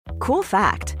Cool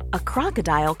fact, a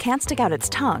crocodile can't stick out its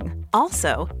tongue.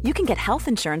 Also, you can get health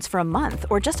insurance for a month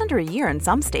or just under a year in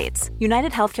some states.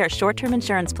 United Healthcare short-term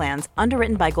insurance plans,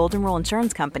 underwritten by Golden Rule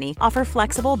Insurance Company, offer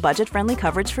flexible, budget-friendly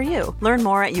coverage for you. Learn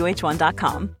more at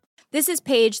uh1.com. This is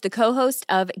Paige, the co-host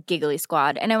of Giggly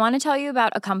Squad, and I want to tell you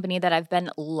about a company that I've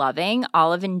been loving,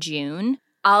 Olive & June.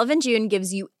 Olive & June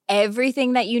gives you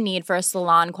everything that you need for a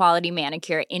salon-quality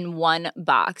manicure in one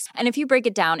box. And if you break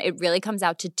it down, it really comes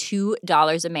out to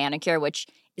 $2 a manicure, which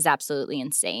is absolutely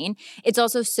insane. It's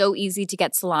also so easy to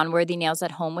get salon-worthy nails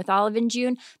at home with Olive &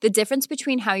 June. The difference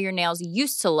between how your nails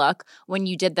used to look when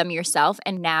you did them yourself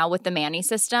and now with the Mani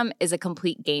system is a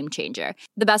complete game changer.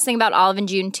 The best thing about Olive &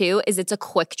 June, too, is it's a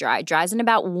quick dry. Dries in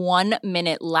about 1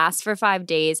 minute, lasts for 5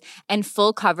 days, and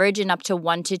full coverage in up to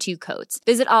 1 to 2 coats.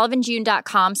 Visit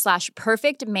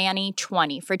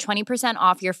oliveandjune.com/perfectmani20 for 20%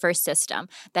 off your first system.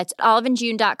 That's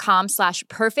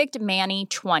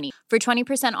oliveandjune.com/perfectmani20 for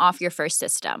 20% off your first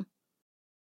system.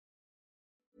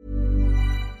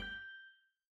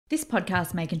 This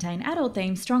podcast may contain adult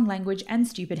themes, strong language, and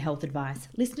stupid health advice.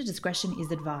 Listener discretion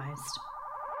is advised.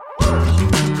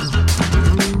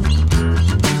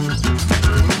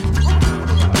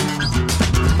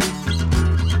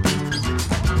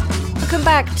 Welcome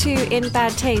back to In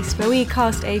Bad Taste, where we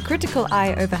cast a critical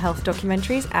eye over health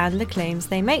documentaries and the claims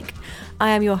they make. I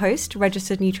am your host,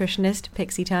 registered nutritionist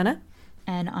Pixie Turner.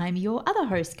 And I'm your other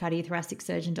host, cardiothoracic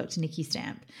surgeon, Dr. Nikki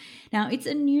Stamp. Now, it's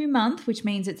a new month, which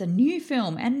means it's a new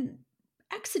film, and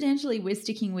accidentally we're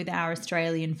sticking with our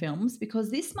Australian films because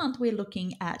this month we're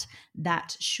looking at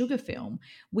That Sugar film,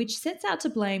 which sets out to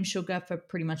blame sugar for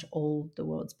pretty much all the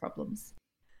world's problems.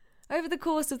 Over the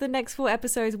course of the next 4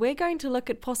 episodes, we're going to look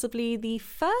at possibly the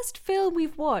first film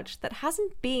we've watched that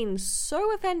hasn't been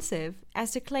so offensive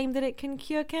as to claim that it can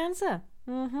cure cancer.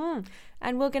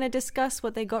 And we're going to discuss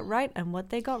what they got right and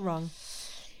what they got wrong.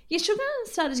 Yeah, sugar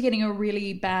started getting a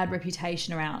really bad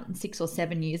reputation around 6 or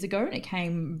 7 years ago, and it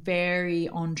came very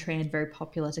on trend, very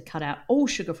popular to cut out all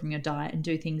sugar from your diet and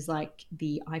do things like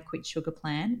the I Quit Sugar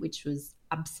plan, which was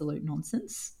absolute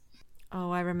nonsense.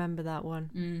 Oh, I remember that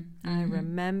one. Mm-hmm. I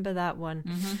remember that one.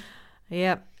 Mm-hmm.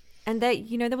 Yep. And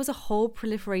there was a whole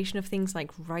proliferation of things like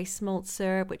rice malt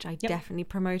syrup, which I definitely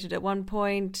promoted at one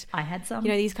point. I had some.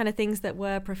 These kind of things that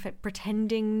were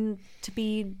pretending to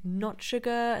be not sugar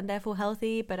and therefore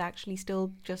healthy, but actually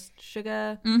still just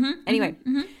sugar. Anyway,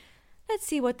 let's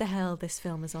see what the hell this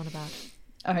film is on about.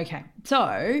 Okay,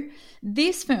 so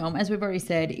this film, as we've already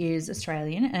said, is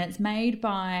Australian, and it's made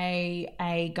by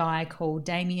a guy called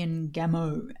Damien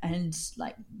Gameau, and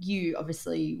you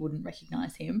obviously wouldn't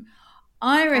recognise him.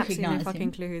 I recognise him. Absolutely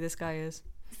fucking clue who this guy is.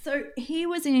 So he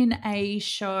was in a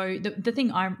show, the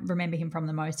thing I remember him from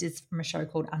the most is from a show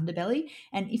called Underbelly,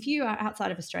 and if you are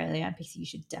outside of Australia, and Pixie, you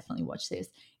should definitely watch this.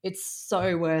 It's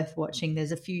so worth watching. There's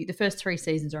the first 3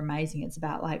 seasons are amazing. It's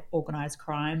about organised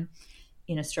crime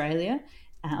in Australia.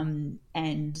 And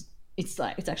it's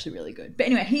actually really good. But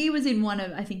anyway, he was in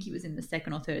I think he was in the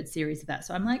 2nd or 3rd series of that.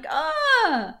 So I'm like,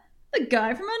 the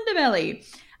guy from Underbelly.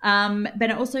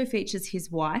 But it also features his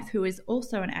wife, who is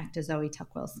also an actor, Zoe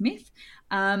Tuckwell-Smith.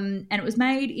 And it was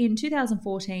made in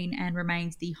 2014 and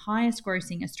remains the highest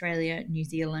grossing Australia-New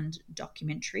Zealand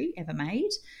documentary ever made.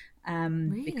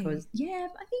 Really? Because, I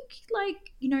think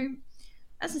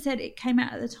as I said, it came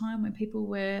out at the time when people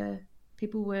were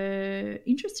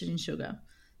interested in sugar.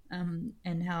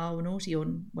 And how naughty or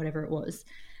whatever it was.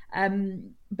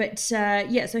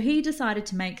 So he decided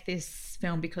to make this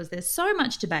film because there's so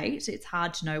much debate, it's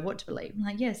hard to know what to believe. I'm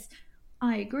like, yes,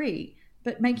 I agree,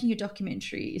 but making a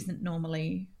documentary isn't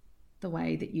normally the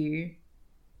way that you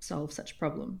solve such a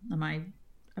problem. Am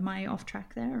I off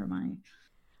track there, or am I...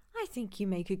 I think you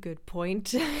make a good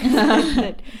point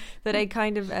that a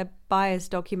kind of a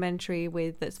biased documentary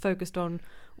that's focused on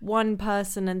one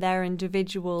person and their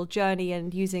individual journey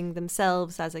and using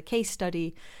themselves as a case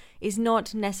study is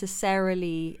not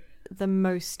necessarily the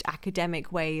most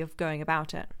academic way of going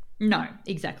about it. No,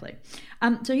 exactly.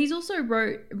 So he's also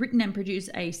written and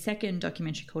produced a second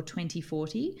documentary called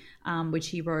 2040, which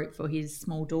he wrote for his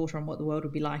small daughter on what the world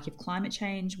would be like if climate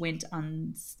change went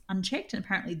unchecked. And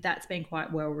apparently that's been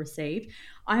quite well received.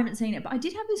 I haven't seen it, but I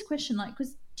did have this question,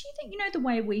 because do you think, the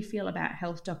way we feel about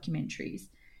health documentaries,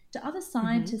 do other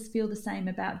scientists feel the same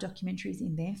about documentaries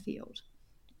in their field?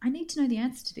 I need to know the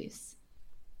answer to this.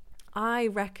 I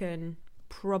reckon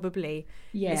probably.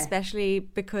 Yeah. Especially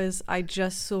because I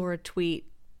just saw a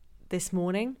tweet this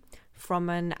morning from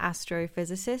an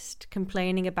astrophysicist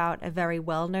complaining about a very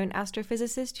well-known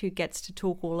astrophysicist who gets to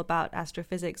talk all about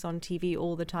astrophysics on TV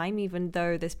all the time, even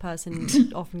though this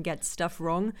person often gets stuff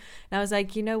wrong. And I was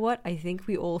like, you know what? I think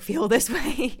we all feel this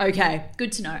way. Okay,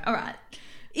 good to know. All right.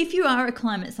 If you are a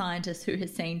climate scientist who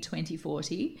has seen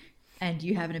 2040 and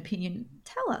you have an opinion,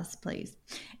 tell us, please.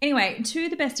 Anyway, to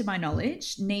the best of my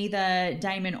knowledge, neither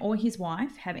Damon or his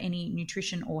wife have any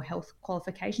nutrition or health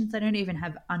qualifications. They don't even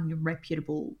have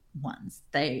unreputable ones.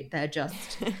 They're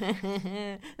just...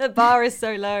 The bar is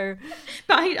so low.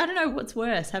 But I don't know what's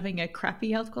worse, having a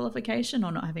crappy health qualification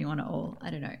or not having one at all. I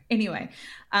don't know. Anyway,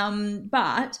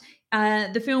 but...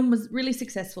 the film was really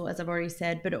successful, as I've already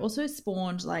said, but it also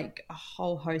spawned like a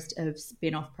whole host of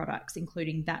spin-off products,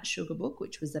 including That Sugar Book,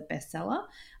 which was a bestseller,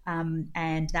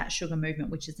 and That Sugar Movement,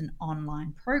 which is an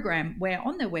online program where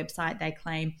on their website they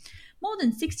claim more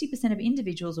than 60% of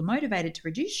individuals are motivated to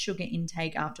reduce sugar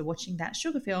intake after watching That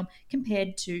Sugar film,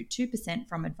 compared to 2%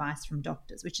 from advice from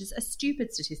doctors, which is a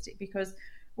stupid statistic because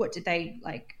what did they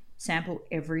like? Sample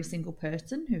every single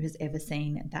person who has ever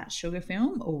seen That Sugar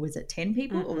film, or was it 10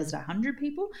 people or was it 100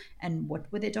 people, and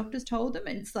what were their doctors told them?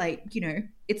 And it's like, you know,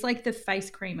 it's like the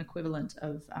face cream equivalent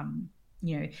of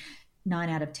 9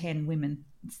 out of 10 women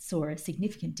saw a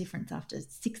significant difference after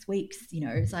 6 weeks. You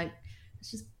know, it's like,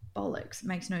 it's just bollocks. It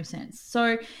makes no sense.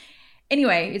 So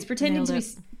anyway, it's pretending to be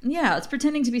it's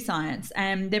pretending to be science.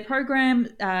 And their program,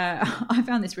 I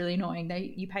found this really annoying.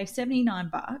 You pay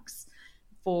 $79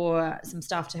 for some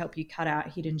stuff to help you cut out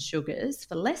hidden sugars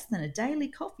for less than a daily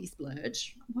coffee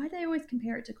splurge. Why do they always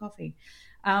compare it to coffee?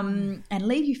 And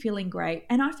leave you feeling great.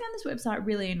 And I found this website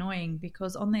really annoying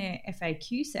because on their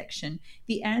FAQ section,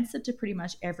 the answer to pretty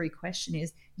much every question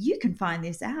is, you can find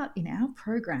this out in our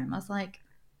program. I was like,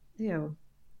 ew.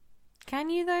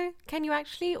 Can you though? Can you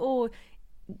actually? Or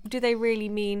do they really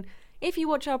mean, if you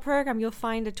watch our program, you'll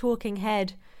find a talking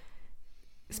head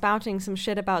spouting some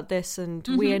shit about this, and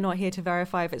we are not here to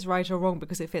verify if it's right or wrong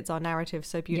because it fits our narrative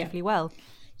so beautifully well.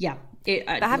 Yeah.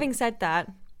 But having said that,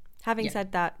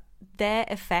 their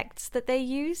effects that they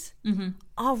use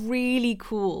are really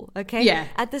cool. Okay. Yeah.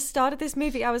 At the start of this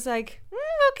movie, I was like,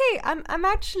 okay, I'm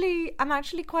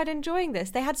actually quite enjoying this.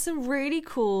 They had some really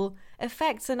cool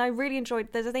effects, and I really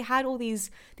enjoyed that. They had all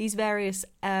these various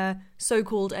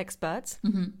so-called experts.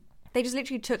 They just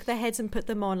literally took their heads and put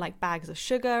them on like bags of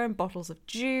sugar and bottles of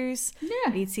juice. Yeah.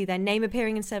 And you'd see their name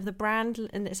appearing instead of a brand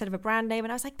name. And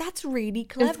I was like, that's really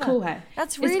clever. It's cool, hey?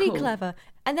 That's really clever.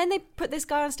 And then they put this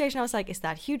guy on stage and I was like, is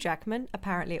that Hugh Jackman?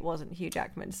 Apparently it wasn't Hugh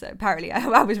Jackman. So apparently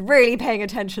I was really paying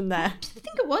attention there. I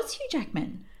think it was Hugh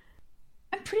Jackman.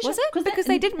 I'm pretty sure. Was it? Because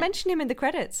they didn't mention him in the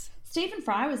credits. Stephen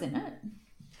Fry was in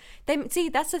it. See,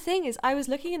 that's the thing, is I was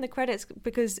looking in the credits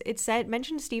because it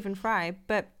mentioned Stephen Fry,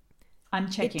 but I'm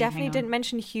checking. It definitely didn't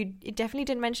mention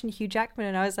Hugh Jackman,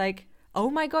 and I was like, "Oh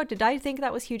my god, did I think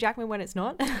that was Hugh Jackman when it's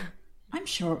not?" I'm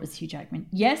sure it was Hugh Jackman.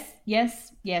 Yes.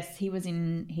 He was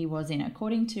in.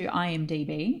 According to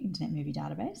IMDb, Internet Movie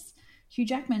Database, Hugh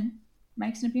Jackman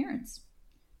makes an appearance.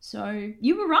 So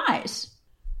you were right.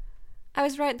 I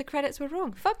was right. The credits were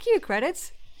wrong. Fuck you,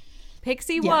 credits.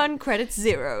 Pixie 1, credits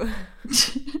 0.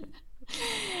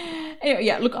 Anyway,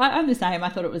 yeah, look, I'm the same. I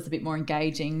thought it was a bit more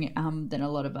engaging than a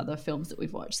lot of other films that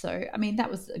we've watched. So, I mean, that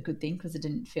was a good thing because it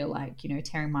didn't feel like, you know,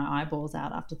 tearing my eyeballs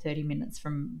out after 30 minutes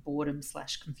from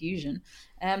boredom/confusion.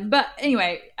 But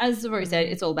anyway, as I've already said,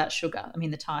 it's all about sugar. I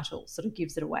mean, the title sort of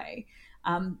gives it away.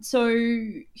 So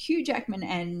Hugh Jackman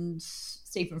and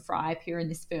Stephen Fry appear in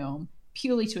this film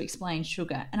purely to explain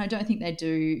sugar. And I don't think they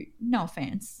do, no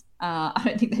offense, I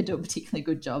don't think they do a particularly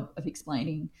good job of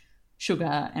explaining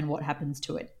sugar and what happens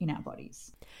to it in our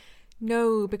bodies.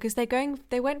 No, because they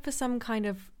went for some kind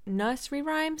of nursery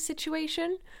rhyme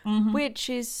situation, which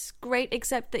is great,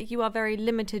 except that you are very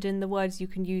limited in the words you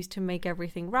can use to make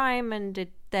everything rhyme, and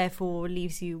it therefore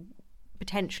leaves you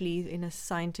potentially in a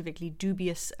scientifically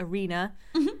dubious arena,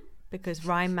 because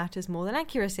rhyme matters more than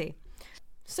accuracy.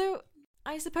 So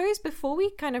I suppose before we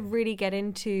kind of really get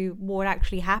into what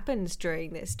actually happens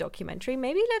during this documentary,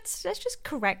 maybe let's just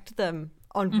correct them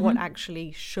on what actually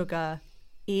sugar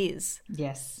is.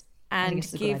 Yes. And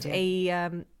give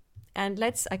I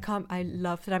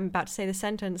love that I'm about to say the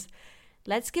sentence.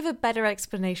 Let's give a better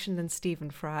explanation than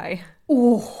Stephen Fry.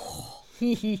 Oh.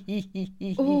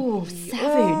 Oh,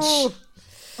 savage.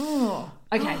 Oh.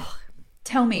 Okay.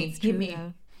 Tell me. Give me.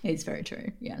 Though. It's very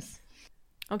true. Yes.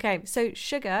 Okay, so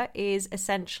sugar is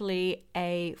essentially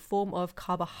a form of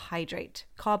carbohydrate.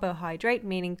 Carbohydrate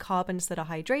meaning carbons that are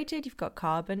hydrated. You've got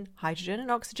carbon, hydrogen,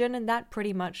 and oxygen, and that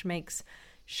pretty much makes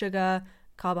sugar,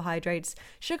 carbohydrates.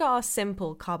 Sugar are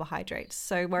simple carbohydrates.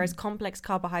 So whereas complex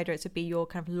carbohydrates would be your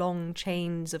kind of long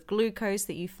chains of glucose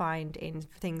that you find in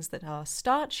things that are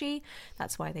starchy.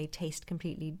 That's why they taste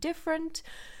completely different.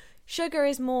 Sugar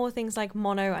is more things like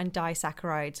mono and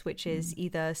disaccharides, which is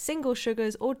either single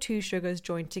sugars or two sugars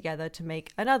joined together to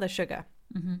make another sugar.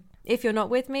 If you're not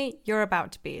with me, you're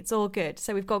about to be. It's all good.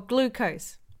 So we've got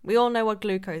glucose. We all know what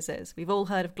glucose is. We've all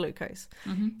heard of glucose.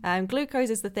 Glucose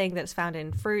is the thing that's found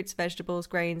in fruits, vegetables,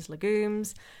 grains,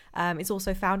 legumes. It's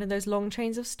also found in those long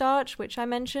chains of starch, which I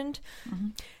mentioned.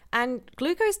 And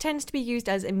glucose tends to be used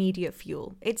as immediate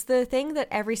fuel. It's the thing that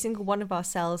every single one of our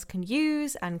cells can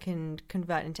use and can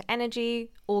convert into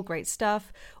energy, all great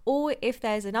stuff. Or if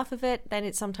there's enough of it, then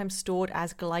it's sometimes stored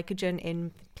as glycogen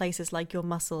in places like your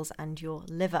muscles and your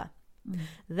liver.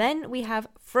 Then we have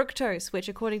fructose, which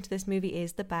according to this movie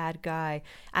is the bad guy.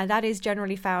 And that is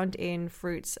generally found in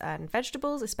fruits and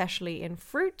vegetables, especially in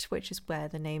fruit, which is where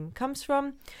the name comes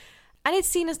from. And it's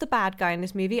seen as the bad guy in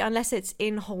this movie, unless it's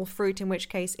in whole fruit, in which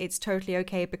case it's totally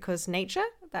okay because nature.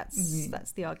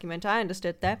 That's the argument I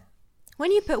understood there.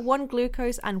 When you put one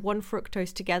glucose and one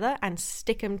fructose together and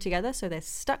stick them together so they're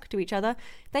stuck to each other,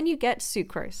 then you get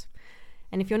sucrose.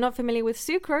 And if you're not familiar with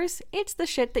sucrose, it's the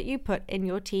shit that you put in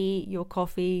your tea, your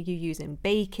coffee, you use in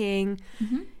baking,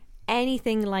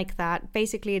 anything like that.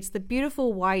 Basically, it's the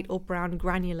beautiful white or brown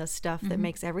granular stuff that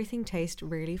makes everything taste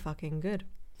really fucking good.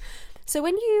 So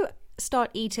when you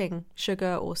start eating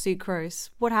sugar or sucrose,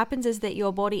 what happens is that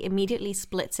your body immediately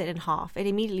splits it in half. It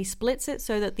immediately splits it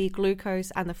so that the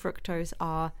glucose and the fructose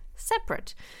are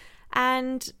separate.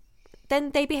 And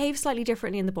then they behave slightly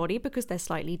differently in the body because they're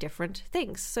slightly different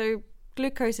things. So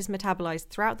glucose is metabolized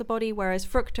throughout the body, whereas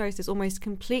fructose is almost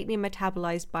completely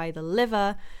metabolized by the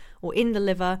liver or in the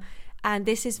liver. And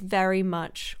this is very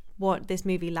much what this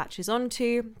movie latches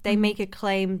onto. They make a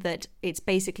claim that it's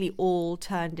basically all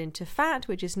turned into fat,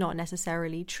 which is not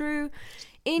necessarily true.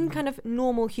 In kind of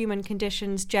normal human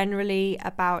conditions, generally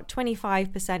about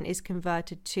 25% is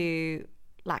converted to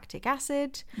lactic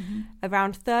acid,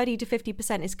 around 30 to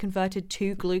 50% is converted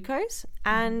to glucose,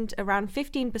 and around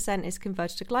 15% is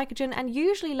converted to glycogen, and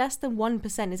usually less than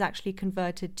 1% is actually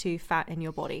converted to fat in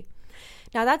your body.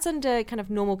 Now, that's under kind of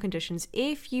normal conditions.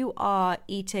 If you are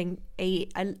eating a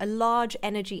large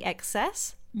energy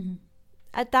excess,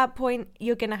 at that point,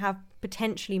 you're going to have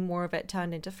potentially more of it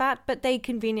turned into fat, but they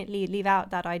conveniently leave out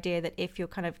that idea that if you're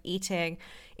kind of eating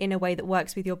in a way that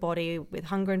works with your body, with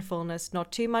hunger and fullness,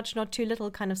 not too much, not too little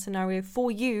kind of scenario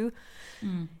for you,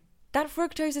 that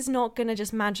fructose is not going to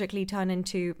just magically turn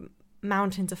into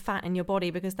mountains of fat in your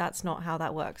body, because that's not how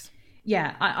that works.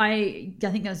 Yeah, I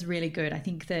think that's really good. I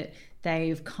think that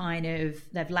they've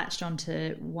latched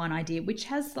onto one idea which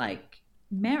has like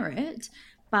merit,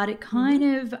 but it kind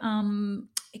of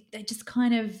they just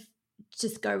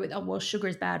go with, oh well, sugar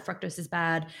is bad, fructose is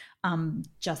bad,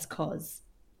 just cause.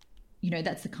 You know,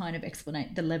 that's the kind of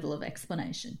the level of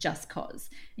explanation, just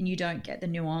cause. And you don't get the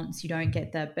nuance, you don't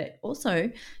get but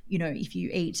also, you know, if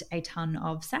you eat a ton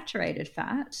of saturated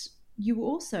fat, you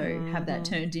also have that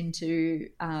turned into,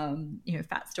 you know,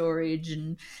 fat storage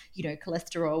and, you know,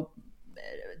 cholesterol,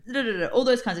 all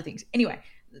those kinds of things. Anyway,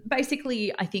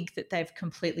 basically, I think that they've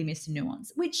completely missed a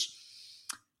nuance, which,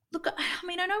 look, I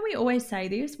mean, I know we always say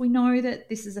this. We know that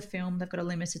this is a film. They've got a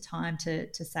limited time to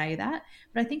say that.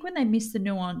 But I think when they miss the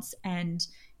nuance, and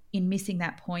in missing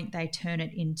that point, they turn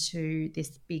it into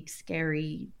this big,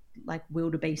 scary, like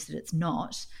wildebeest that it's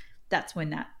not, that's when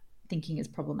that thinking is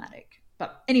problematic.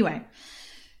 But anyway,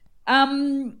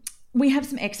 we have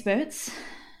some experts.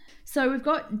 So we've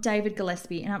got David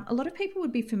Gillespie, and a lot of people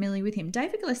would be familiar with him.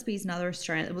 David Gillespie is another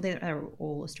Australian, well, they're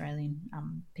all Australian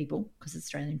people because it's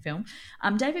an Australian film.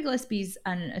 David Gillespie is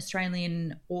an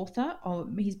Australian author.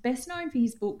 He's best known for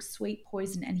his book Sweet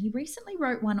Poison, and he recently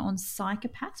wrote one on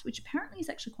psychopaths, which apparently is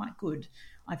actually quite good,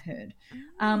 I've heard.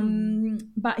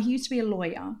 But he used to be a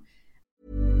lawyer.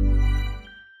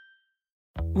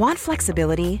 Want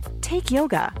flexibility? Take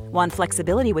yoga. Want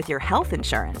flexibility with your health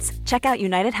insurance? Check out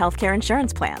United Healthcare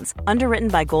Insurance Plans. Underwritten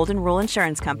by Golden Rule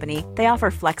Insurance Company, they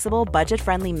offer flexible,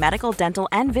 budget-friendly medical, dental,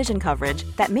 and vision coverage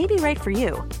that may be right for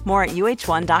you. More at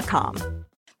UH1.com.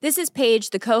 This is Paige,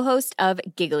 the co-host of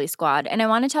Giggly Squad, and I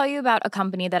want to tell you about a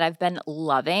company that I've been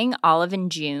loving, Olive &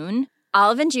 June.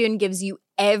 Olive & June gives you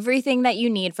everything that you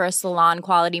need for a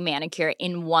salon-quality manicure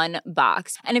in one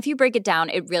box. And if you break it down,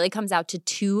 it really comes out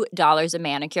to $2 a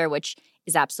manicure, which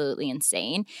is absolutely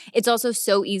insane. It's also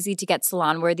so easy to get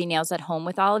salon-worthy nails at home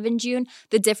with Olive & June.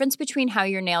 The difference between how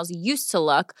your nails used to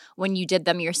look when you did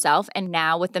them yourself and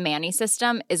now with the Mani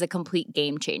system is a complete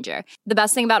game changer. The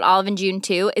best thing about Olive & June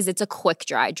too is it's a quick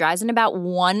dry. Dries in about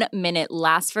 1 minute,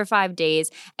 lasts for 5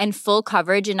 days, and full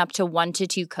coverage in up to 1 to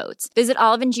 2 coats. Visit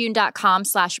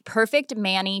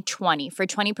oliveandjune.com/perfectmani20 for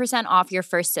 20% off your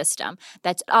first system.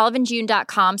 That's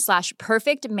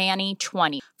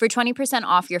oliveandjune.com/perfectmani20 for 20%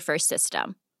 off your first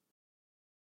system.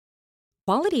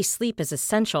 Quality sleep is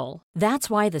essential. That's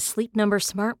why the Sleep Number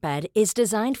Smart Bed is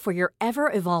designed for your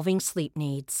ever-evolving sleep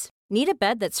needs. Need a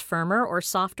bed that's firmer or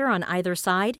softer on either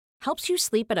side? Helps you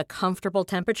sleep at a comfortable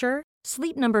temperature?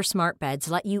 Sleep Number Smart Beds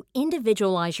let you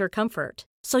individualize your comfort,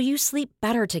 so you sleep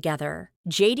better together.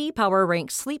 J.D. Power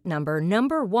ranks Sleep Number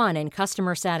number 1 in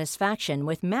customer satisfaction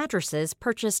with mattresses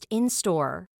purchased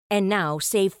in-store. And now,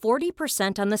 save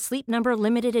 40% on the Sleep Number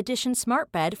Limited Edition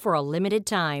Smart Bed for a limited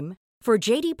time. For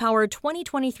J.D. Power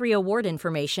 2023 award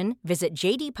information, visit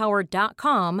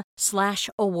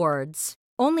jdpower.com/awards.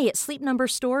 Only at Sleep Number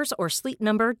stores or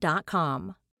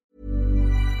sleepnumber.com.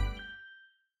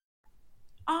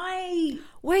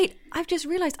 Wait, I've just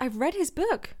realised I've read his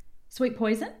book. Sweet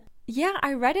Poison? Yeah,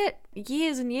 I read it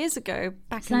years and years ago,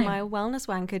 back in my wellness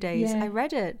wanker days. Yeah. I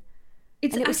read it.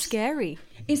 And it was scary.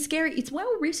 It's scary. It's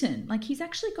well written. Like, he's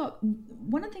actually got...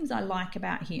 One of the things I like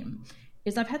about him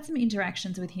is I've had some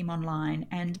interactions with him online,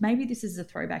 and maybe this is a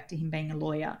throwback to him being a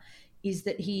lawyer, is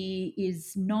that he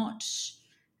is not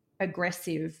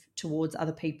aggressive towards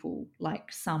other people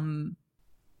like some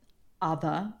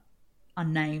other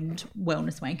unnamed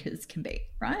wellness wankers can be,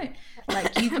 right?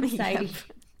 Like, you can say...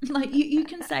 Like, you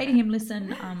can say to him,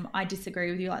 listen, I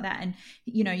disagree with you, like that. And,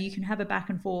 you know, you can have a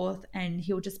back and forth and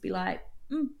he'll just be like,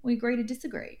 we agree to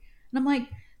disagree. And I'm like,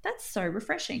 that's so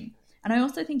refreshing. And I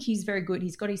also think he's very good.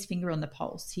 He's got his finger on the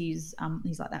pulse. He's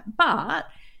like that. But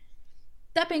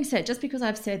that being said, just because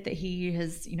I've said that he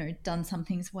has, you know, done some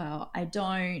things well, I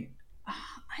don't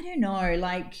know,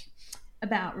 like,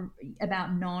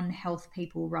 about non-health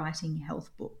people writing health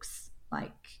books.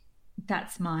 Like,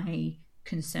 that's my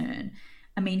concern.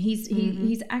 I mean,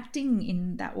 he's acting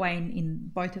in that way in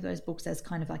both of those books as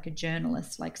kind of like a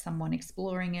journalist, like someone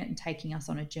exploring it and taking us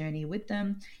on a journey with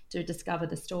them to discover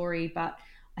the story. But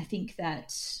I think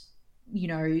that, you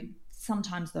know,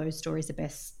 sometimes those stories are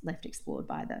best left explored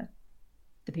by the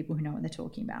people who know what they're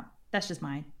talking about. That's just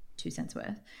my 2 cents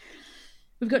worth.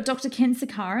 We've got Dr. Ken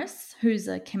Sakaris, who's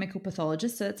a chemical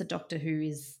pathologist. So that's a doctor who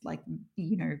is, like,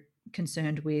 you know,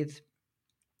 concerned with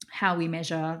how we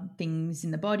measure things in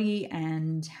the body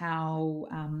and how,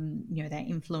 you know, they're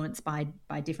influenced by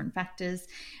different factors.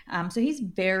 So he's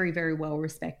very, very well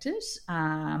respected.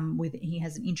 He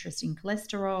has an interest in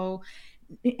cholesterol.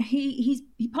 He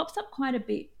pops up quite a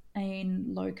bit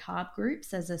in low carb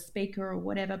groups as a speaker or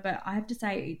whatever. But I have to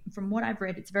say, from what I've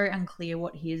read, it's very unclear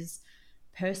what his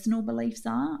personal beliefs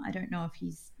are. I don't know if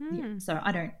he's so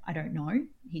I don't know.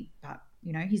 But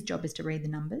you know, his job is to read the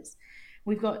numbers.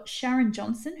 We've got Sharon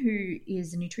Johnson, who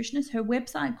is a nutritionist. Her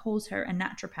website calls her a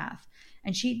naturopath,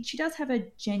 and she does have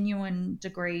a genuine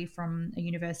degree from a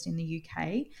university in the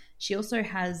UK. She also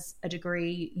has a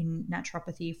degree in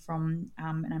naturopathy from,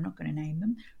 and I'm not going to name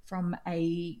them, from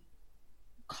a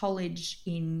college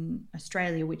in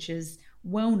Australia, which is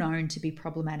well known to be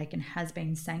problematic and has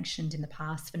been sanctioned in the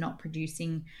past for not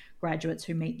producing graduates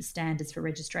who meet the standards for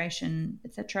registration,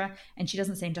 etc. And she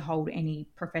doesn't seem to hold any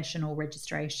professional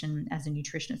registration as a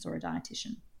nutritionist or a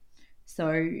dietitian. So,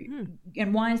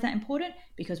 and why is that important?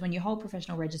 Because when you hold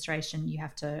professional registration, you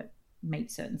have to meet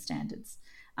certain standards.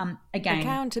 Again,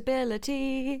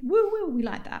 accountability. Woo, we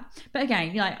like that. But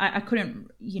again, like, I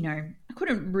couldn't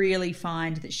really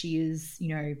find that she is,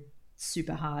 you know,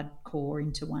 super hardcore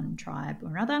into one tribe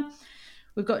or another.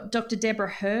 We've got Dr.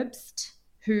 Deborah Herbst,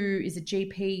 who is a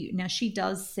GP. Now, she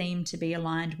does seem to be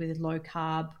aligned with a low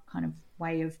carb kind of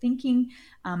way of thinking.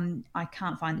 I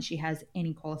can't find that she has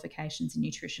any qualifications in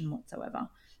nutrition whatsoever.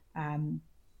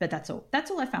 But that's all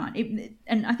I found.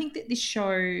 And I think that this show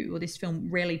or this film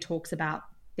rarely talks about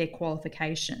their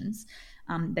qualifications.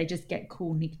 They just get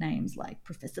cool nicknames like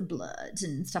Professor Blood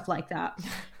and stuff like that,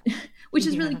 which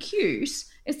is really cute.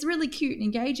 It's really cute and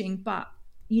engaging, but,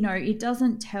 you know, it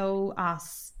doesn't tell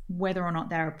us whether or not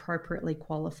they're appropriately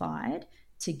qualified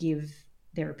to give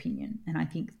their opinion. And I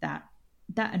think that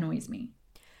annoys me.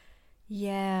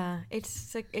 Yeah,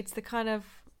 it's the kind of,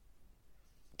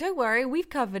 don't worry, we've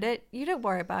covered it. You don't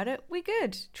worry about it. We're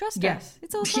good. Trust us.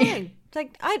 It's all fine.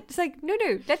 It's like, no,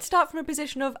 let's start from a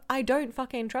position of, I don't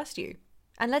fucking trust you.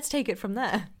 And let's take it from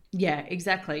there. Yeah,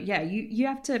 exactly. Yeah, you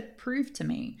have to prove to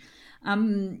me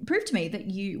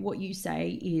that what you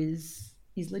say is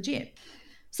is legit.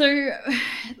 So,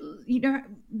 you know,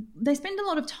 they spend a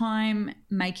lot of time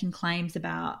making claims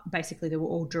about basically that we're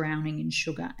all drowning in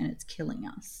sugar and it's killing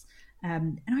us.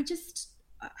 And I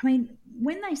mean,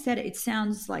 when they said it, it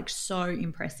sounds like so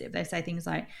impressive. They say things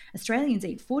like, Australians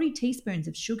eat 40 teaspoons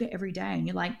of sugar every day. And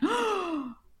you're like,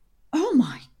 oh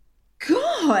my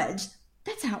God,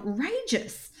 that's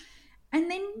outrageous.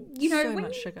 And then, you know, so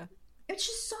much sugar. It's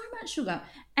just so much sugar.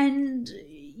 And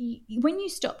when you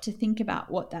stop to think about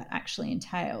what that actually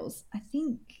entails, I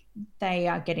think they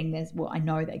are getting their, well, I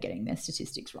know they're getting their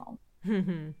statistics wrong.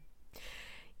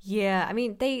 Yeah, I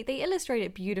mean, they illustrate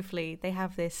it beautifully. They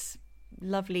have this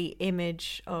lovely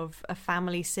image of a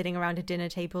family sitting around a dinner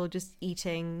table, just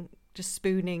eating, just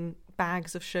spooning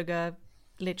bags of sugar.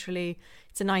 Literally,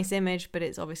 it's a nice image, but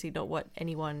it's obviously not what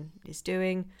anyone is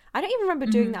doing. I don't even remember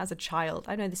doing that as a child.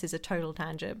 I know this is a total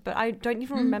tangent, but I don't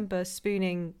even remember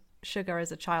spooning sugar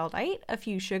as a child. I ate a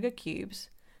few sugar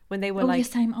cubes when they were like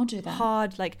same. I'll do that.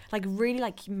 Hard, like really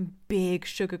like big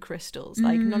sugar crystals,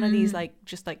 like none of these like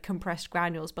just like compressed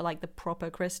granules, but like the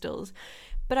proper crystals.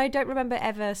 But I don't remember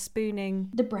ever spooning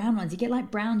the brown ones. You get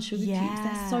like brown sugar cubes.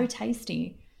 They're so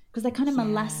tasty. Because they're kind of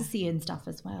molassesy and stuff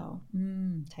as well.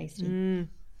 Tasty.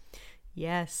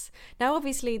 Yes. Now,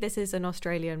 obviously, this is an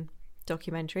Australian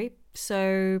documentary,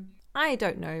 so I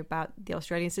don't know about the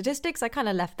Australian statistics. I kind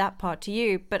of left that part to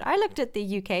you, but I looked at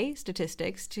the UK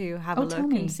statistics to have a look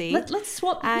and see. Let's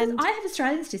swap. And I have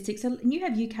Australian statistics and you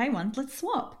have UK ones. Let's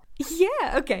swap.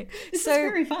 Yeah, okay. This is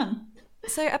very fun.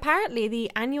 So apparently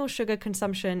the annual sugar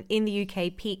consumption in the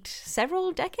UK peaked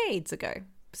several decades ago.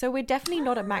 So we're definitely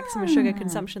not at maximum sugar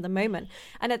consumption at the moment.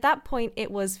 And at that point, it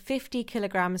was 50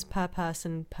 kilograms per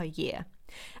person per year.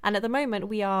 And at the moment,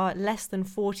 we are less than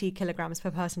 40 kilograms per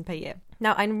person per year.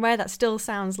 Now, I'm aware that still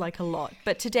sounds like a lot.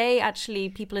 But today, actually,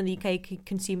 people in the UK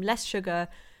consume less sugar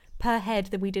per head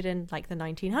than we did in like the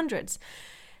 1900s.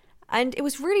 And it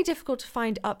was really difficult to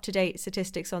find up-to-date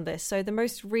statistics on this. So the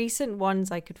most recent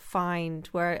ones I could find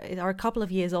are a couple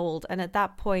of years old. And at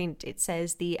that point, it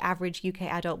says the average UK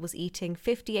adult was eating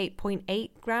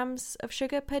 58.8 grams of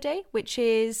sugar per day, which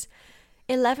is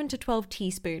 11 to 12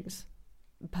 teaspoons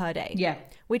per day. Yeah.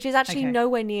 Which is actually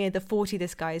nowhere near the 40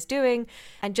 this guy is doing.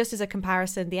 And just as a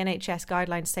comparison, the NHS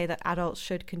guidelines say that adults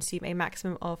should consume a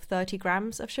maximum of 30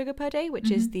 grams of sugar per day,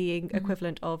 which is the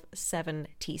equivalent of 7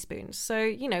 teaspoons. So,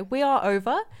 you know, we are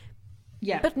over.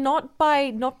 Yeah. But not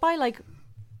by like,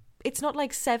 it's not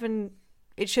like 7,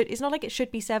 it's not like it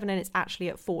should be 7 and it's actually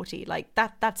at 40. Like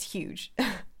that's huge.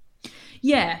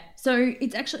 Yeah, so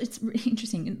it's really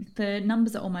interesting. The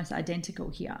numbers are almost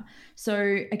identical here.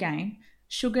 So again,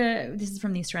 sugar, this is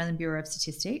from the Australian Bureau of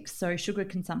Statistics. So sugar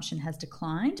consumption has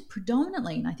declined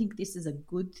predominantly, and I think this is a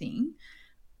good thing,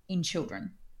 in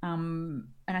children. And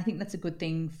I think that's a good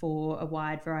thing for a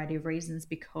wide variety of reasons,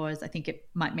 because I think it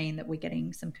might mean that we're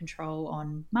getting some control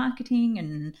on marketing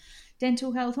and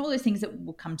dental health and all those things that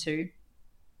we'll come to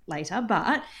later.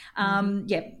 But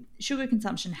sugar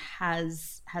consumption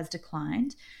has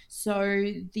declined.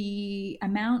 So the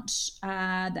amount,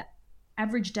 the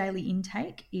average daily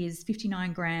intake is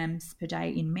 59 grams per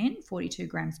day in men, 42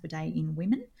 grams per day in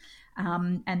women.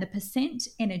 And the percent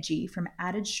energy from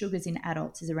added sugars in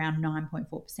adults is around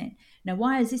 9.4%. Now,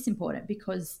 why is this important?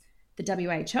 Because the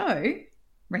WHO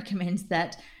recommends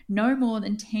that no more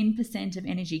than 10% of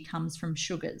energy comes from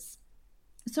sugars.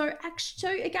 So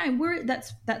again,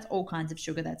 that's all kinds of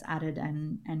sugar that's added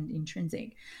and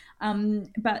intrinsic.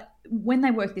 But when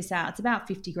they work this out, it's about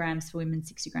 50 grams for women,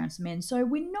 60 grams for men. So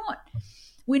we're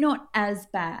not as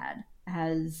bad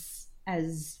as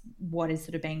what is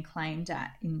sort of being claimed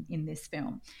at in this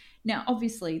film. Now,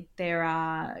 obviously, there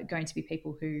are going to be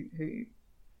people who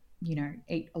you know,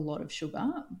 eat a lot of sugar.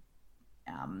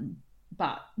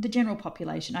 But the general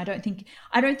population, I don't think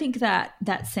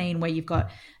that scene where you've got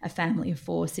a family of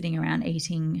 4 sitting around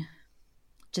eating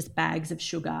just bags of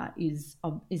sugar is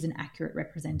an accurate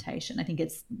representation. I think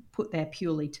it's put there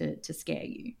purely to scare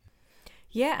you.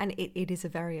 Yeah, and it is a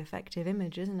very effective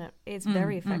image, isn't it? It's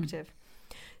very effective.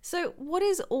 So what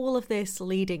is all of this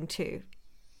leading to?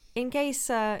 In case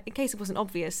it wasn't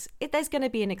obvious, there's going to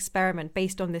be an experiment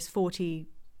based on this 40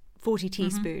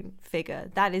 teaspoon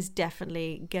figure. That is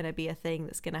definitely going to be a thing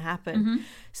that's going to happen.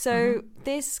 So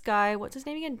this guy, what's his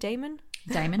name again? Damon?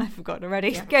 I've forgotten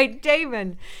already. Yeah. Okay,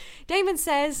 Damon. Damon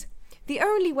says, the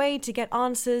only way to get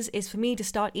answers is for me to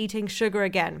start eating sugar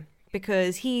again.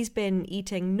 because he's been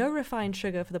eating no refined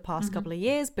sugar for the past couple of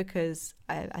years because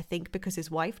I think because his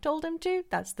wife told him to.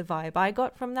 That's the vibe I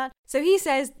got from that. So he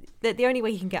says that the only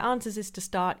way he can get answers is to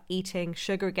start eating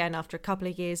sugar again after a couple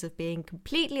of years of being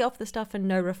completely off the stuff and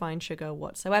no refined sugar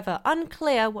whatsoever.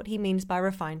 Unclear what he means by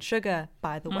refined sugar,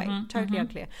 by the way. Totally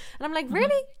unclear. And I'm like,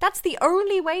 really? That's the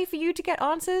only way for you to get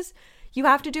answers? You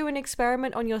have to do an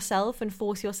experiment on yourself and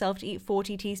force yourself to eat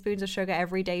 40 teaspoons of sugar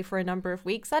every day for a number of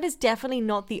weeks. That is definitely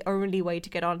not the only way to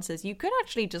get answers. You could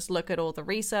actually just look at all the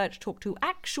research, talk to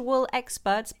actual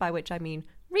experts, by which I mean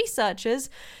researchers.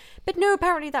 But no,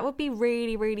 apparently that would be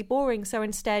really, really boring. So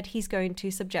instead, he's going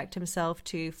to subject himself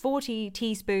to 40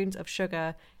 teaspoons of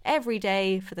sugar every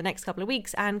day for the next couple of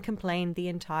weeks and complain the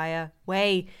entire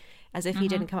way, as if he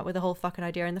didn't come up with the whole fucking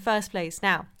idea in the first place.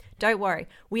 Now, don't worry,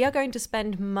 we are going to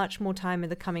spend much more time in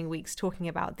the coming weeks talking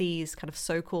about these kind of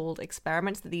so-called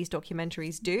experiments that these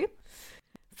documentaries do.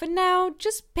 For now,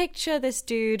 just picture this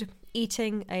dude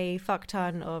eating a fuck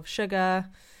ton of sugar,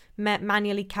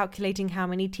 manually calculating how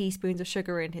many teaspoons of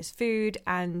sugar are in his food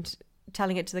and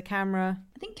telling it to the camera.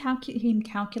 I think him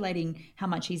calculating how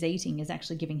much he's eating is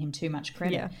actually giving him too much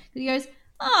credit. Yeah. He goes,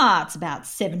 it's about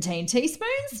 17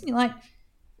 teaspoons. And you're like,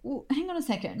 well, hang on a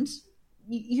second.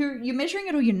 You're measuring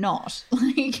it or you're not?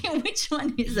 Like, which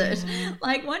one is it?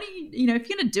 Like, why don't you, if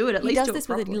you're going to do it, at least do it properly. He does this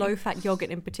with a low-fat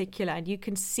yogurt in particular, and you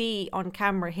can see on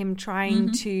camera him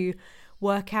trying to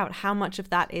work out how much of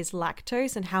that is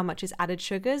lactose and how much is added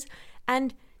sugars.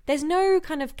 And there's no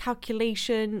kind of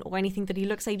calculation or anything that he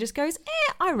looks at. He just goes,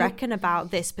 I reckon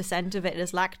about this % of it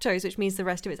is lactose, which means the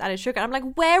rest of it's added sugar. And I'm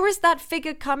like, where is that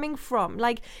figure coming from?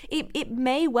 Like, it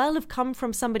may well have come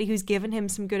from somebody who's given him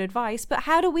some good advice, but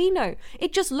how do we know?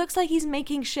 It just looks like he's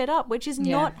making shit up, which is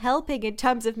not helping in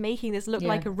terms of making this look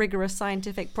like a rigorous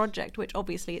scientific project, which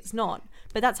obviously it's not.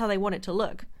 But that's how they want it to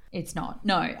look. It's not.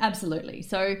 No, absolutely.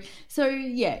 So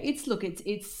yeah, it's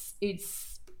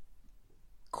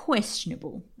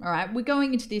questionable. All right, we're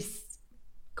going into this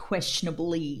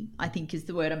questionably, I think is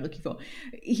the word I'm looking for.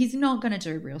 He's not going to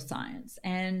do real science,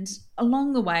 and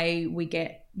along the way we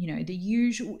get the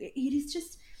usual. It is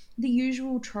just the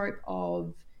usual trope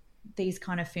of these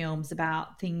kind of films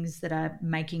about things that are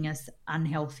making us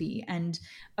unhealthy, and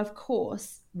of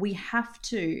course we have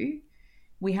to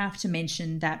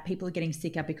mention that people are getting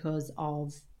sicker because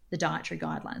of the dietary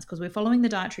guidelines, because we're following the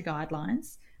dietary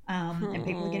guidelines, and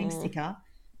people are getting sicker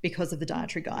because of the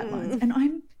dietary guidelines. And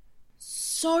I'm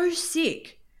so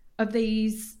sick of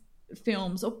these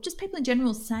films, or just people in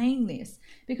general saying this,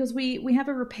 because we have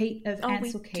a repeat of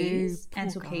Ansel Keys.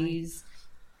 Ansel Keys,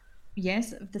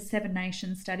 yes, of the Seven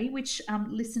Nations study, which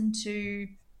listen to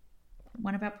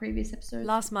one of our previous episodes.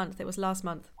 Last month.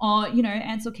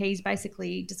 Ansel Keys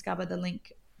basically discovered the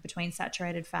link between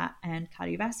saturated fat and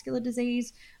cardiovascular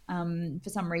disease. For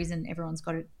some reason, everyone's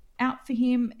got it out for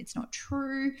him. It's not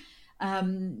true.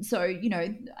 So,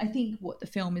 I think what the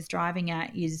film is driving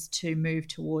at is to move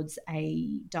towards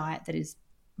a diet that is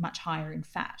much higher in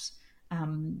fat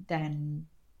than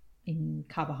in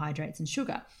carbohydrates and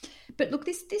sugar. But look,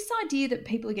 this idea that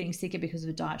people are getting sicker because of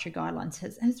the dietary guidelines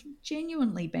has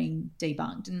genuinely been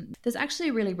debunked. And there's actually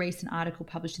a really recent article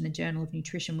published in the Journal of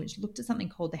Nutrition which looked at something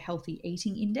called the Healthy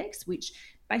Eating Index, which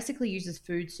basically uses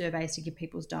food surveys to give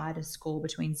people's diet a score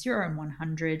between 0 and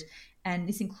 100. And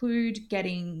this include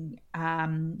getting how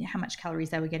much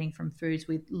calories they were getting from foods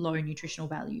with low nutritional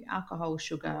value, alcohol,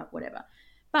 sugar, whatever.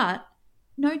 But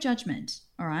no judgment,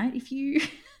 all right? If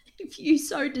you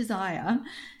so desire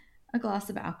a glass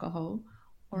of alcohol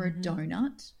or a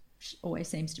donut, which always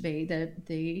seems to be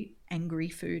the angry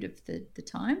food of the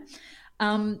time,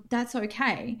 that's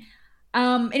okay.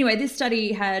 Anyway, this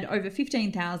study had over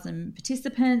 15,000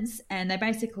 participants, and they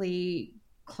basically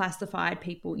classified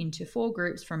people into 4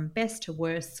 groups from best to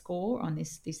worst score on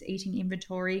this eating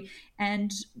inventory,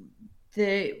 and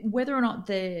whether or not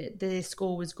the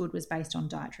score was good was based on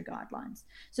dietary guidelines.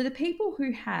 So the people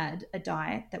who had a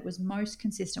diet that was most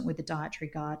consistent with the dietary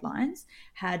guidelines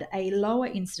had a lower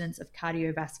incidence of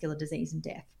cardiovascular disease and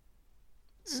death.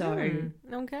 So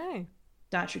okay,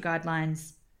 dietary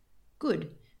guidelines,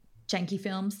 good. Janky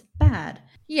films, bad.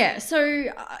 Yeah, so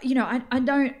I'm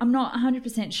not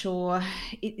 100% sure.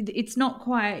 It's not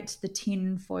quite the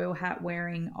tin foil hat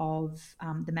wearing of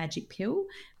the magic pill,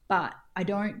 but I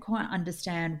don't quite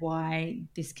understand why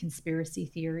this conspiracy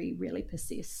theory really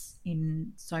persists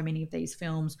in so many of these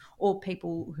films, or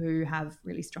people who have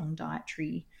really strong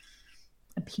dietary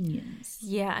opinions.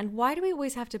 Yeah, and why do we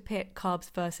always have to pit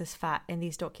carbs versus fat in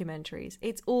these documentaries?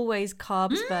 It's always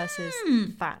carbs versus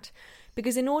fat.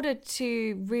 Because in order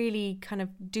to really kind of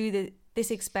do this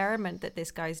experiment that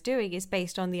this guy's doing is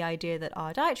based on the idea that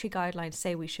our dietary guidelines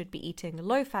say we should be eating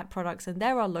low-fat products, and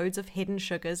there are loads of hidden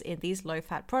sugars in these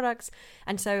low-fat products.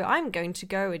 And so I'm going to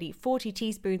go and eat 40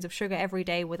 teaspoons of sugar every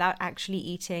day without actually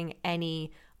eating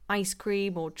any ice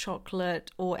cream or chocolate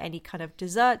or any kind of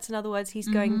desserts. In other words, he's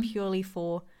going purely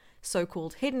for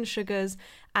so-called hidden sugars.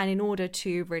 And in order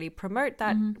to really promote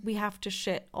that, we have to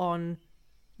shit on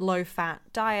low-fat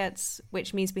diets,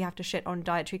 which means we have to shit on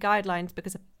dietary guidelines,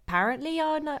 because apparently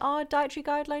our dietary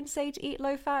guidelines say to eat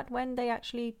low fat when they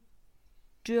actually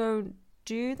don't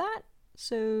do that.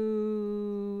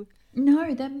 So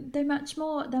no, they're much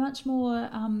more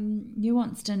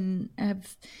nuanced and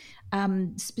have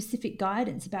specific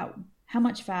guidance about how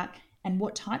much fat and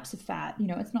what types of fat. You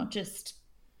know, it's not just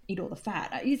eat all the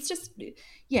fat. It's just,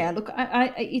 yeah, look,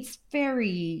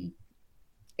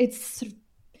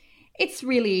 it's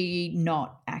really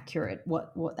not accurate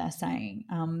what they're saying.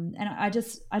 And I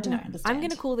don't understand. I'm going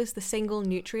to call this the single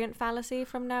nutrient fallacy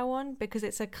from now on, because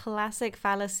it's a classic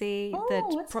fallacy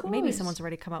that maybe someone's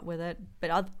already come up with it.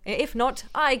 But if not,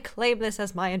 I claim this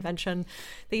as my invention.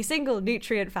 The single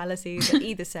nutrient fallacy that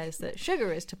either says that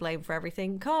sugar is to blame for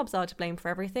everything, carbs are to blame for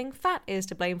everything, fat is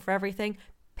to blame for everything.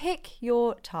 Pick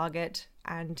your target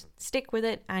and stick with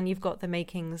it, and you've got the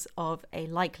makings of a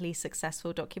likely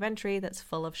successful documentary that's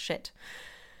full of shit.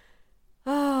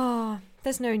 Oh,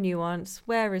 there's no nuance.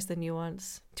 Where is the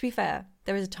nuance? To be fair,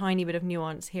 there is a tiny bit of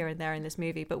nuance here and there in this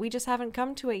movie, but we just haven't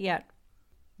come to it yet.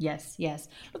 Yes.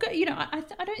 Look, you know, I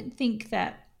don't think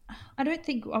I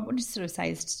want to sort of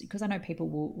say this because I know people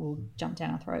will jump down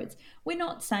our throats. We're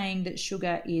not saying that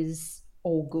sugar is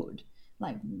all good.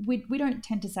 Like, we don't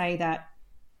tend to say that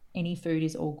any food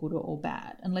is all good or all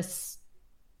bad, unless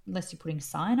you're putting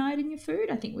cyanide in your food.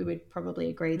 I think we would probably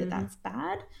agree that that's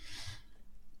bad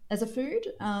as a food.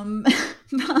 But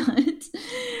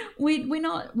we're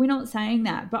not saying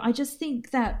that. But I just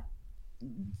think that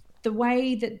the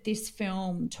way that this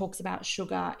film talks about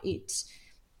sugar, it's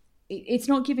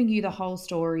not giving you the whole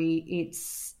story.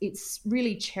 It's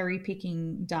really cherry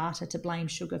picking data to blame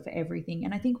sugar for everything.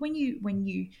 And I think when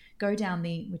you go down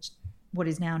what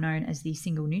is now known as the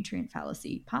single nutrient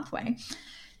fallacy pathway,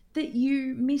 that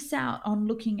you miss out on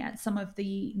looking at some of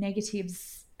the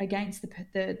negatives against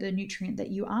the nutrient that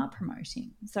you are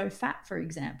promoting. So fat, for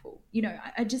example, you know,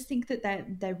 I just think that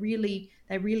they really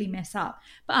mess up.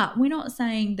 But we're not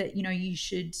saying that, you know,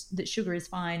 that sugar is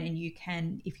fine and you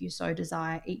can, if you so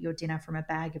desire, eat your dinner from a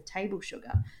bag of table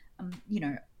sugar. You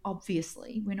know,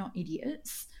 obviously we're not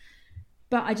idiots.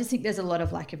 But I just think there's a lot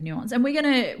of lack of nuance, and we're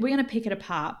gonna pick it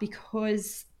apart,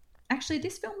 because actually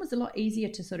this film was a lot easier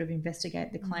to sort of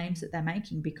investigate the claims that they're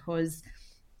making, because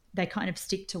they kind of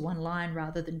stick to one line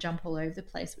rather than jump all over the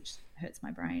place, which hurts my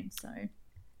brain. So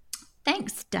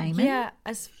thanks, Damon. Yeah,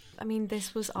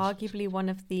 this was arguably one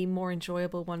of the more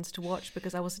enjoyable ones to watch,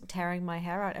 because I wasn't tearing my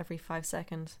hair out every 5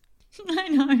 seconds. I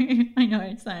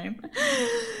know, same.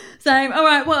 All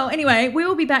right, well, anyway, we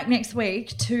will be back next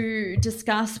week to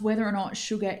discuss whether or not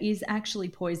sugar is actually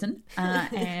poison,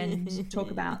 and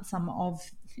talk about some of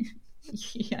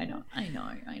yeah, I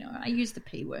know I use the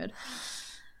P word.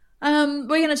 We're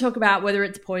going to talk about whether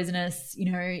it's poisonous,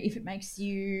 you know, if it makes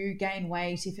you gain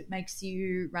weight, if it makes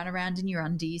you run around in your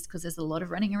undies, because there's a lot of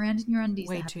running around in your undies.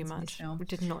 Way too much. We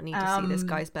did not need to see this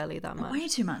guy's belly that much. Way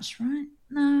too much, right?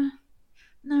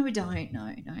 No, we don't.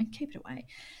 No, keep it away.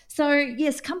 So,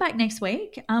 yes, come back next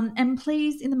week. And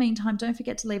please, in the meantime, don't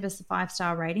forget to leave us a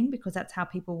 5-star rating, because that's how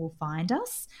people will find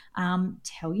us.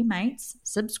 Tell your mates,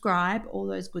 subscribe, all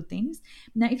those good things.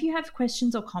 Now, if you have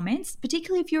questions or comments,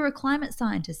 particularly if you're a climate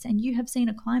scientist and you have seen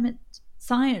a climate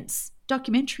science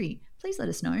documentary, please let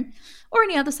us know, or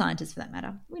any other scientists for that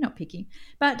matter. We're not picky.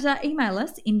 But email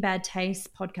us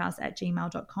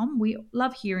inbadtastepodcast@gmail.com. We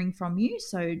love hearing from you,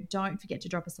 so don't forget to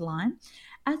drop us a line.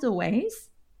 As always,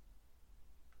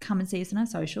 come and see us on our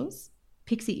socials.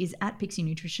 Pixie is at Pixie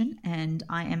Nutrition, and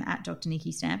I am at Dr.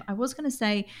 Nikki Stamp. I was going to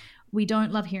say we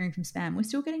don't love hearing from spam. We're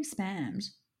still getting spammed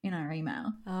in our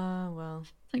email. Oh, well.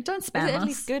 Like, don't spam us. Is it at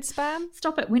least good spam?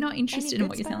 Stop it. We're not interested in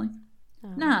what you're selling.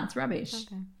 Oh. Nah, it's rubbish.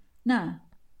 Okay. Nah,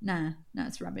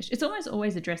 it's rubbish. It's almost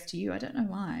always addressed to you. I don't know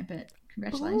why, but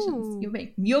congratulations. Ooh.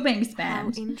 You're being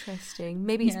spammed. How interesting.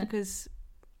 Maybe it's because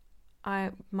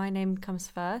my name comes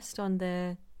first in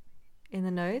the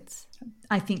notes.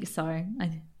 I think so. I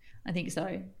think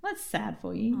so. That's sad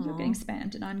for you. Aww. You're getting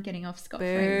spammed and I'm getting off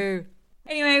scot-free.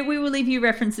 Anyway, we will leave you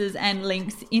references and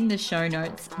links in the show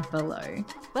notes below.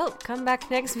 Well, come back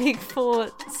next week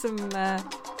for some, I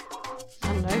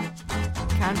don't know,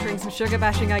 countering some sugar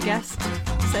bashing, I guess.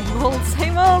 Same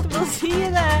old. We'll see you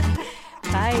there.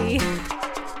 Bye.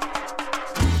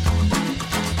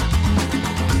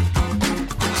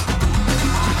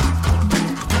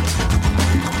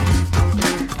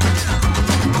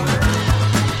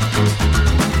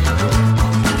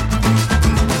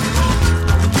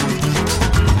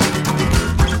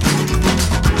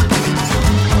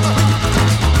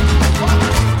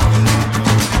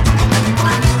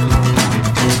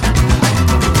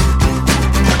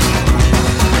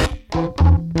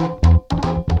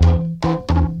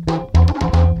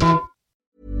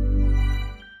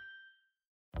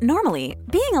 Normally,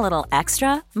 being a little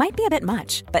extra might be a bit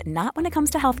much, but not when it comes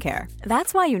to healthcare.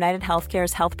 That's why United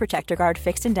Healthcare's Health Protector Guard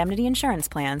fixed indemnity insurance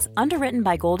plans, underwritten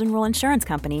by Golden Rule Insurance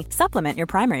Company, supplement your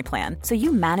primary plan so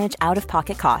you manage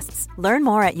out-of-pocket costs. Learn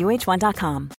more at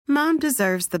uh1.com. Mom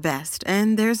deserves the best,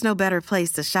 and there's no better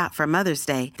place to shop for Mother's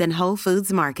Day than Whole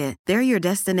Foods Market. They're your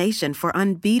destination for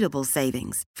unbeatable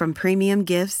savings, from premium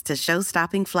gifts to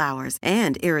show-stopping flowers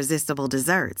and irresistible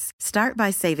desserts. Start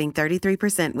by saving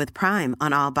 33% with Prime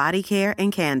on all body care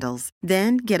and candles.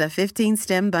 Then get a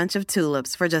 15-stem bunch of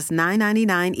tulips for just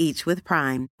 $9.99 each with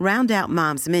Prime. Round out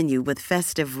Mom's menu with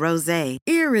festive rosé,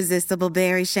 irresistible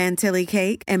berry chantilly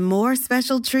cake, and more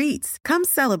special treats. Come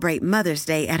celebrate Mother's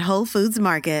Day at Whole Foods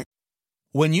Market.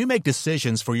 When you make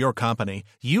decisions for your company,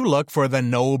 you look for the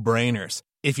no-brainers.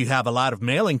 If you have a lot of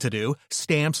mailing to do,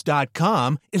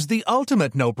 Stamps.com is the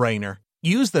ultimate no-brainer.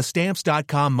 Use the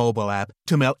Stamps.com mobile app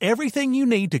to mail everything you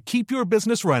need to keep your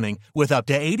business running with up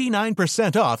to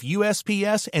 89% off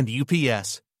USPS and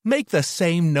UPS. Make the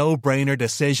same no-brainer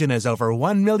decision as over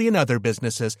 1 million other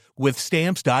businesses with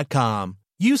Stamps.com.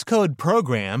 Use code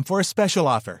PROGRAM for a special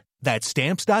offer. That's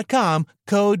Stamps.com,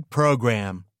 code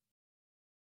PROGRAM.